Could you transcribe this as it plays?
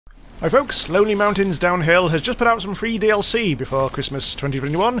Hi folks, Lonely Mountains Downhill has just put out some free DLC before Christmas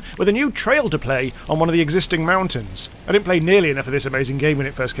 2021 with a new trail to play on one of the existing mountains. I didn't play nearly enough of this amazing game when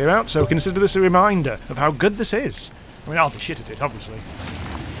it first came out, so consider this a reminder of how good this is. I mean, I'll be shit at it, obviously.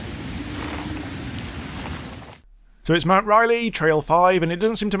 So it's Mount Riley, Trail 5, and it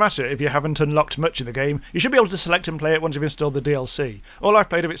doesn't seem to matter if you haven't unlocked much of the game. You should be able to select and play it once you've installed the DLC. All I've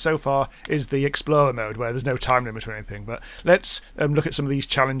played of it so far is the Explorer mode, where there's no time limit or anything, but let's we at some of these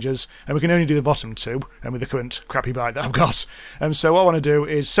challenges, and we can only do the bottom two, and with the current crappy bike that I've got. So what I want to do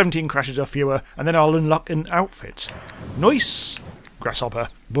is 17 crashes or fewer, and then I'll unlock an outfit. Nice! Grasshopper.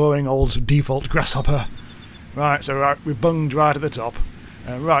 Boring old default grasshopper. Right, so we've bunged right at the top.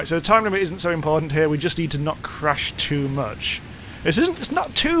 Right, so the time limit isn't so important here, we just need to not crash too much. It's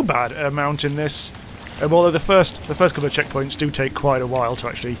not too bad a mountain, this, although the first couple of checkpoints do take quite a while to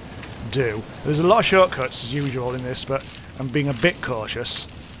actually do. There's a lot of shortcuts as usual in this, but I'm being a bit cautious.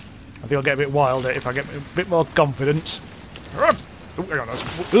 I think I'll get a bit wilder if I get a bit more confident. Oh, hang on,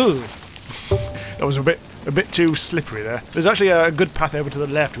 that was a bit too slippery there. There's actually a good path over to the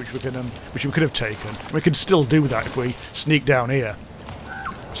left which we could have taken. We could still do that if we sneak down here.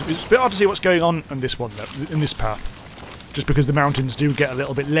 So it's a bit hard to see what's going on in this one, though, in this path. Just because the mountains do get a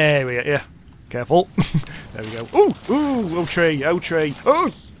little bit leery at you. Careful. There we go. Ooh! Ooh! Oh tree! Oh tree! Oh!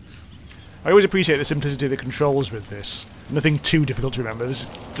 I always appreciate the simplicity of the controls with this. Nothing too difficult to remember. There's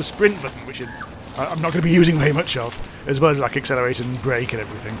the sprint button, which I'm not going to be using very much of, as well as like accelerate and brake and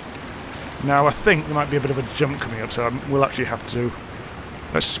everything. Now I think there might be a bit of a jump coming up, so we'll actually have to...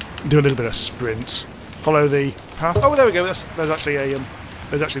 Let's do a little bit of sprint. Follow the path. Oh, there we go.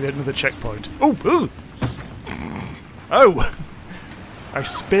 There's actually another checkpoint. Oh! Ooh! Oh! I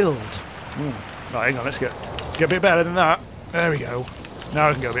spilled. Ooh. Right, hang on, let's get a bit better than that. There we go. Now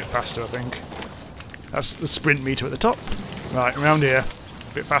I can go a bit faster, I think. That's the sprint meter at the top. Right, around here.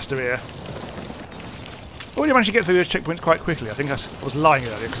 A bit faster here. Oh, you managed to get through those checkpoints quite quickly. I think I was lying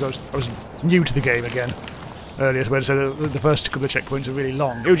earlier because I was new to the game again. Earlier, where I said the first couple of checkpoints are really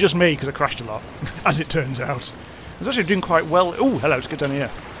long. It was just me because I crashed a lot, as it turns out. I was actually doing quite well. Oh, hello, let's get down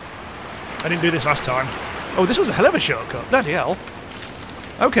here. I didn't do this last time. Oh, this was a hell of a shortcut. Bloody hell.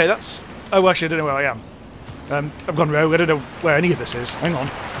 Okay, that's... Oh, actually, I don't know where I am. I've gone rogue. I don't know where any of this is. Hang on.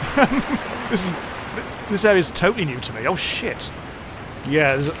 This area is totally new to me. Oh, shit.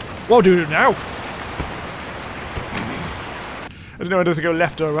 Yeah, there's a... What do we do now? I don't know whether to go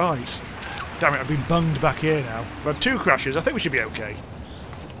left or right. Damn it, I've been bunged back here now. We've had 2 crashes. I think we should be okay.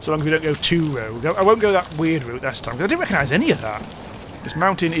 So long as we don't go too rogue. I won't go that weird route this time, because I didn't recognise any of that. This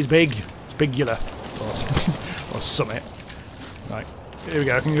mountain is big. It's bigular. Or summit. Right, here we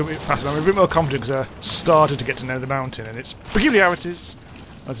go. I can go a bit faster. I'm a bit more confident because I started to get to know the mountain and its peculiarities.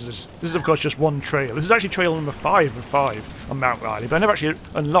 This is, of course, just one trail. This is actually trail number 5 of 5 on Mount Riley, but I never actually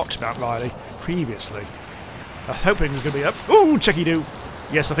unlocked Mount Riley previously. I'm hoping it's going to be up. Ooh, checky-doo!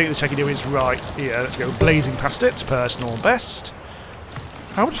 Yes, I think the checky-doo is right here. Let's go blazing past it. Personal best.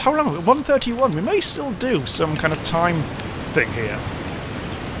 How long? 1:31. We may still do some kind of time thing here.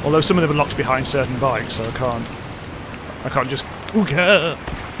 Although some of them are locked behind certain bikes, so I can't just... Ooh, I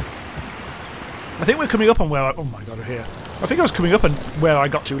think we're coming up on where oh my god, we're here. I think I was coming up on where I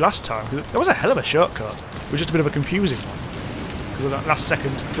got to last time. That was a hell of a shortcut. It was just a bit of a confusing one. Because of that last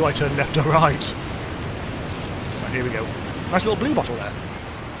second, do I turn left or right? Right, here we go. Nice little blue bottle there.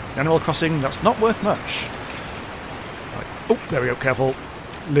 Animal Crossing, that's not worth much. Right. Oh, there we go, careful.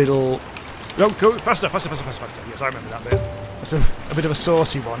 Little... Go faster, faster, faster, faster, faster. Yes, I remember that bit. That's a bit of a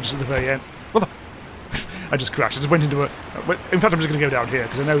saucy one just at the very end. What the... I just crashed. I just went into a... In fact, I'm just going to go down here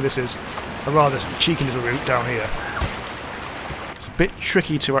because I know this is a rather cheeky little route down here. It's a bit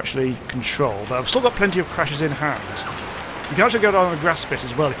tricky to actually control, but I've still got plenty of crashes in hand. You can actually go down the grass bit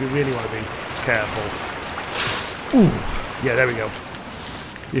as well if you really want to be careful. Ooh, yeah, there we go.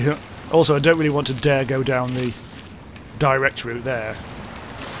 Yeah. Also, I don't really want to dare go down the direct route there.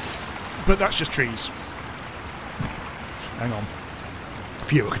 But that's just trees. Hang on.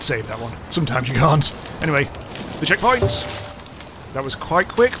 Phew, I could save that one. Sometimes you can't. Anyway, the checkpoint. That was quite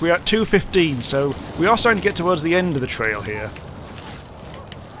quick. We're at 2:15, so we are starting to get towards the end of the trail here.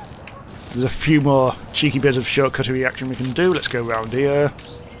 There's a few more cheeky bits of shortcuttery action we can do. Let's go round here.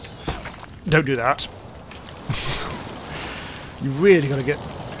 Don't do that. You really got to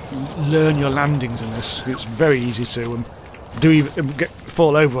learn your landings in this. It's very easy to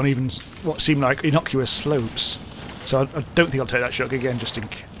fall over on even what seem like innocuous slopes. So I don't think I'll take that shortcut again, just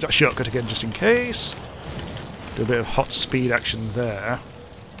in case. Do a bit of hot speed action there.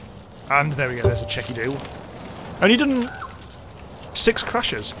 And there we go. There's a checky-do. Only done 6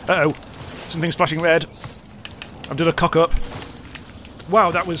 crashes. Uh-oh. Something's flashing red. I've done a cock-up. Wow,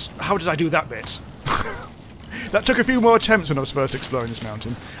 that was... How did I do that bit? That took a few more attempts when I was first exploring this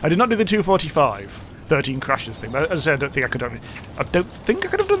mountain. I did not do the 245, 13 crashes thing, but as I said, I don't think I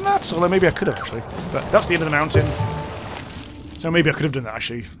could have done that, although maybe I could have, actually. But that's the end of the mountain. So maybe I could have done that,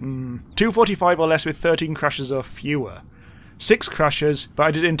 actually. 245 or less with 13 crashes or fewer. 6 crashes, but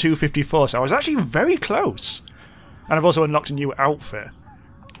I did it in 254, so I was actually very close. And I've also unlocked a new outfit.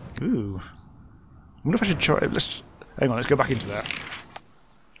 Ooh. I wonder if I should try... Hang on, let's go back into that.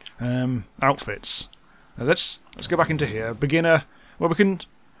 Outfits. Now let's go back into here. Beginner. Well,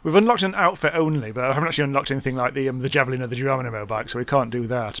 we've unlocked an outfit only, but I haven't actually unlocked anything like the Javelin or the Geronimo bike, so we can't do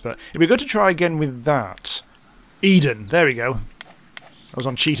that. But it'd be good to try again with that. Eden. There we go. I was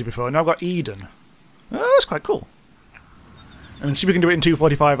on cheater before, and now I've got Eden. Oh, that's quite cool. And see if we can do it in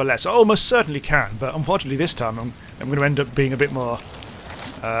 245 or less. I almost certainly can, but unfortunately this time I'm going to end up being a bit more...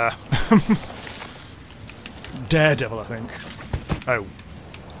 daredevil, I think. Oh.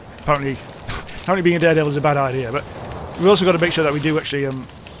 Apparently being a daredevil is a bad idea, but we've also got to make sure that we do actually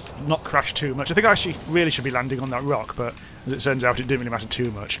not crash too much. I think I actually really should be landing on that rock, but as it turns out it didn't really matter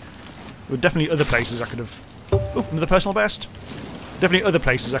too much. There were definitely other places I could have... Oh, another personal best. Definitely other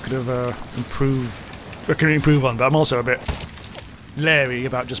places I could have improve on, but I'm also a bit leery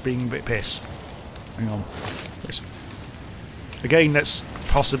about just being a bit piss. Hang on. Again, let's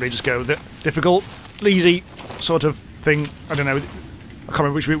possibly just go the difficult, easy sort of thing. I don't know. I can't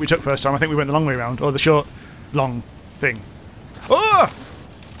remember which route we took first time. I think we went the long way around, or the short, long thing. Oh!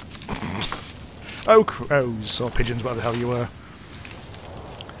 Oh, crows or pigeons, whatever the hell you were.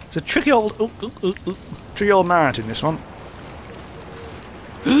 It's a tricky old, tricky old mountain, this one.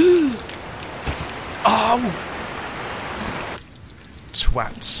 Oh!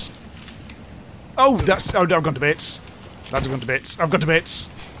 Twats. Oh, that's... Oh, I've gone to bits. Lads have gone to bits. I've gone to bits.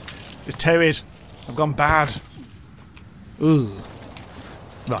 It's terried. I've gone bad. Ooh.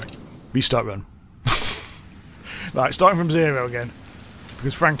 Right. Restart run. Right, starting from 0 again.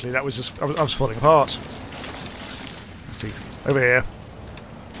 Because frankly, that was just... I was falling apart. Let's see. Over here.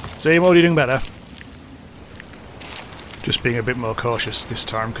 See, I'm already doing better. Just being a bit more cautious this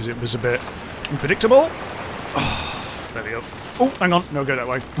time, because it was a bit unpredictable. Oh, there we go. Oh, hang on. No, go that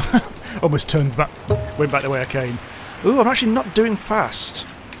way. Almost turned back. Went back the way I came. Ooh, I'm actually not doing fast.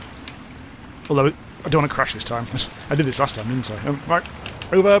 Although, I don't want to crash this time. I did this last time, didn't I? Right.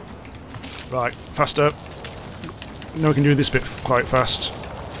 Over. Right. Faster. No, we can do this bit quite fast.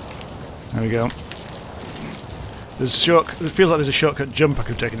 There we go. There's it feels like there's a shortcut jump I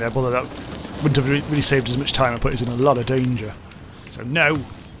could have taken there, although that wouldn't have really saved as much time and put us in a lot of danger. So, no!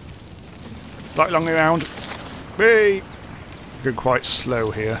 Slightly long way around. Whee! Going quite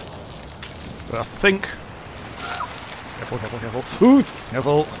slow here. But I think... Careful, careful, careful. Ooh!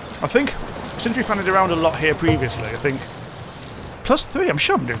 Careful. I think, since we found it around a lot here previously, I think... +3, I'm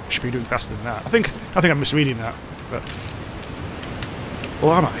sure I should be doing faster than that. I think I'm misreading that, but...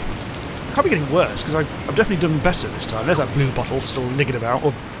 Or am I? I can't be getting worse, because I've definitely done better this time. There's that blue bottle still nigging about,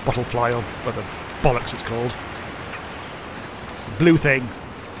 or bottle fly, or whatever bollocks it's called. Blue thing.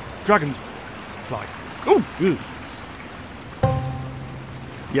 Dragon fly. Ooh!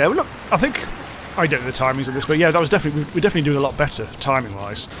 Yeah, well, look, I think... I don't know the timings of this, but yeah, that was definitely... We're definitely doing a lot better,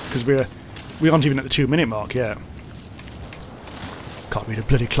 timing-wise, because we aren't even at the 2-minute mark yet. Can't read a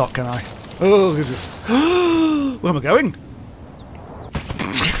bloody clock, can I? Oh, where am I going?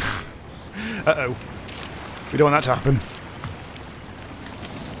 Uh-oh. We don't want that to happen.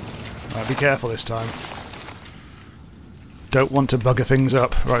 Right, be careful this time. Don't want to bugger things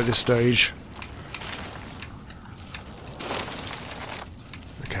up right at this stage.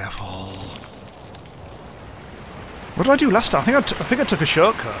 Be careful. What did I do last time? I think I took a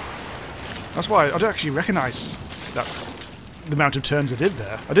shortcut. That's why I don't actually recognise that the amount of turns I did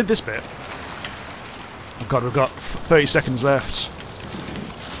there. I did this bit. Oh god, we've got 30 seconds left.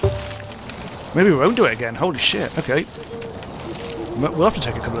 Maybe we won't do it again. Holy shit. Okay. We'll have to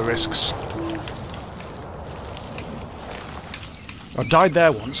take a couple of risks. I died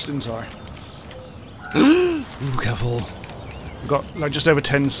there once, didn't I? Ooh, careful. We've got like just over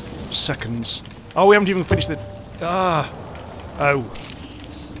 10 seconds. Oh, we haven't even finished the... Ah. Oh.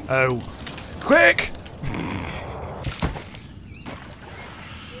 Oh. Quick!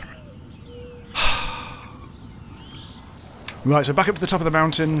 Right, so back up to the top of the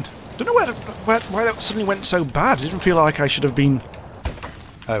mountain. Don't know why that suddenly went so bad. I didn't feel like I should have been...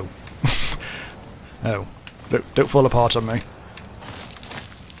 Oh. Oh. Don't fall apart on me.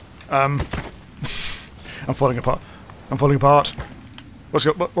 I'm falling apart. I'm falling apart. What's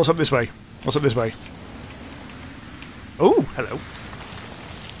up this way? What's up this way? Oh, hello.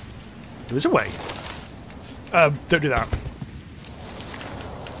 There is a way. Don't do that.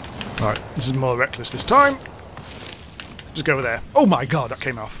 Right, this is more reckless this time. Just go over there. Oh my god, that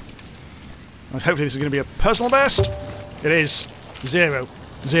came off. And hopefully this is going to be a personal best. It is. 0,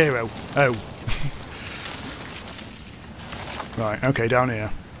 0, oh. Right, okay, down here.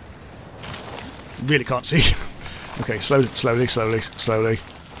 Really can't see. Okay, slowly, slowly, slowly, slowly,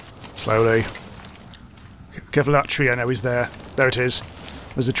 slowly. Careful of that tree I know is there. There it is.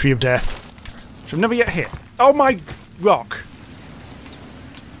 There's the tree of death. Which I've never yet hit. Oh my rock!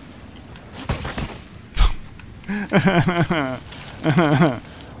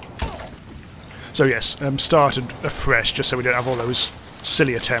 So yes, started afresh just so we don't have all those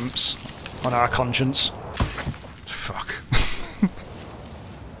silly attempts on our conscience. Fuck.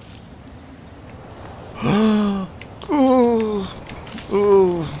 Oh.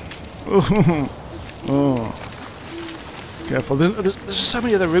 Careful. There's so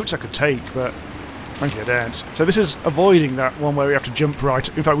many other routes I could take, but frankly I don't. So this is avoiding that one where we have to jump right.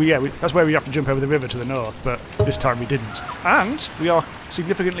 In fact, that's where we have to jump over the river to the north, but this time we didn't. And we are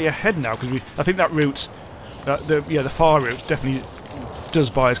significantly ahead now because I think that route, the far route, definitely does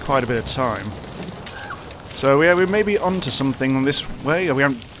buy us quite a bit of time. So yeah, we may be onto something on this way. We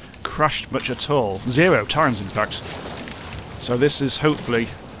haven't crashed much at all. 0 times, in fact. So this is hopefully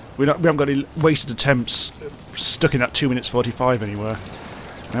we haven't got any wasted attempts stuck in that 2 minutes 45 anywhere.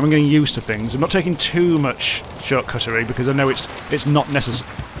 And I'm getting used to things. I'm not taking too much shortcuttery because I know it's not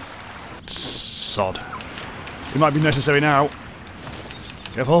necessary. Sod. It might be necessary now.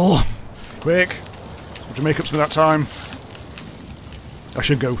 Careful. Quick. Have to make up some of that time. I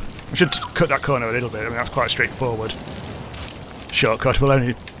should cut that corner a little bit. I mean, that's quite straightforward. Shortcut will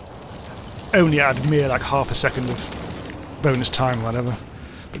only add mere like half a second of bonus time or whatever.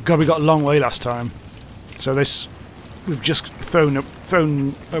 But God, we got a long way last time. So this, we've just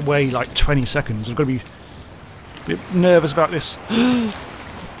thrown away like 20 seconds. I've got to be a bit nervous about this.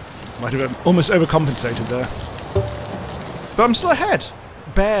 Might have almost overcompensated there. But I'm still ahead.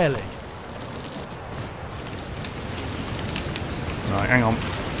 Barely. Right, hang on.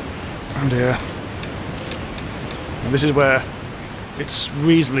 And here. And this is where it's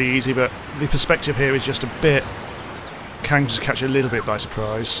reasonably easy, but the perspective here is just a bit... can just catch you a little bit by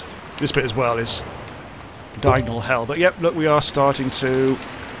surprise. This bit as well is diagonal hell. But yep, look, we are starting to...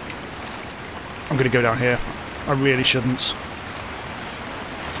 I'm going to go down here. I really shouldn't.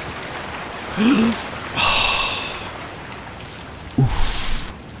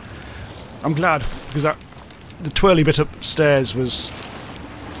 Oof. I'm glad, because the twirly bit upstairs was...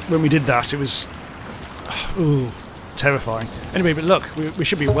 when we did that, it was... ooh, terrifying. Anyway, but look, we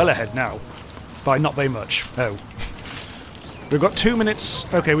should be well ahead now. By not very much. Oh. We've got 2 minutes...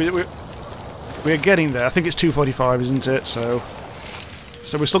 okay, we're getting there. I think it's 2:45, isn't it? So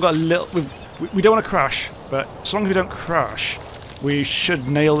we've still got a little... we don't want to crash, but as long as we don't crash, we should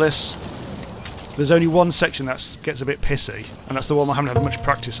nail this. There's only one section that gets a bit pissy, and that's the one I haven't had much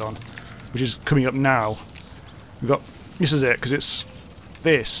practice on, which is coming up now. We've got... this is it, because it's...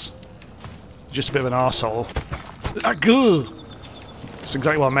 this. Just a bit of an arsehole. That's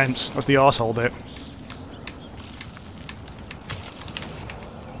exactly what I meant. That's the arsehole bit.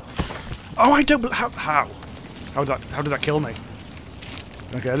 Oh, I don't... how? How did that kill me?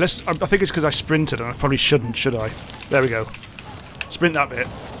 Okay, I think it's because I sprinted, and I probably shouldn't, should I? There we go. Sprint that bit.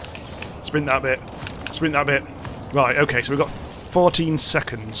 Sprint that bit. Sprint that bit. Right, okay, so we've got 14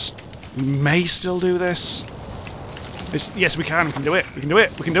 seconds. We may still do this. Yes, we can. We can do it. We can do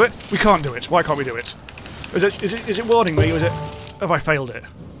it. We can do it. We can't do it. Why can't we do it? Is it warning me, or is it... have I failed it?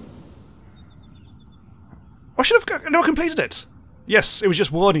 I should have... no, I completed it. Yes, it was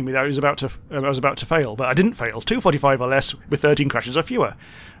just warning me that I was about to fail, but I didn't fail. 2:45 or less with 13 crashes or fewer.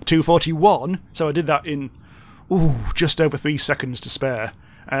 2:41, so I did that in just over 3 seconds to spare,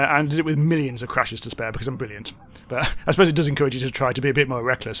 and did it with millions of crashes to spare because I'm brilliant. But I suppose it does encourage you to try to be a bit more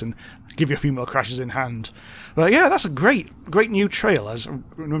reckless and give you a few more crashes in hand. But yeah, that's a great new trail.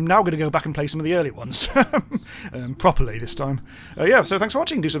 I'm now going to go back and play some of the early ones properly this time. Yeah, so thanks for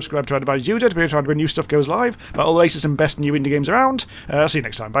watching. Do subscribe to Randomise to be notified when new stuff goes live. All the latest and best new indie games around. I'll see you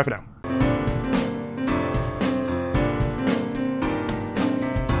next time. Bye for now.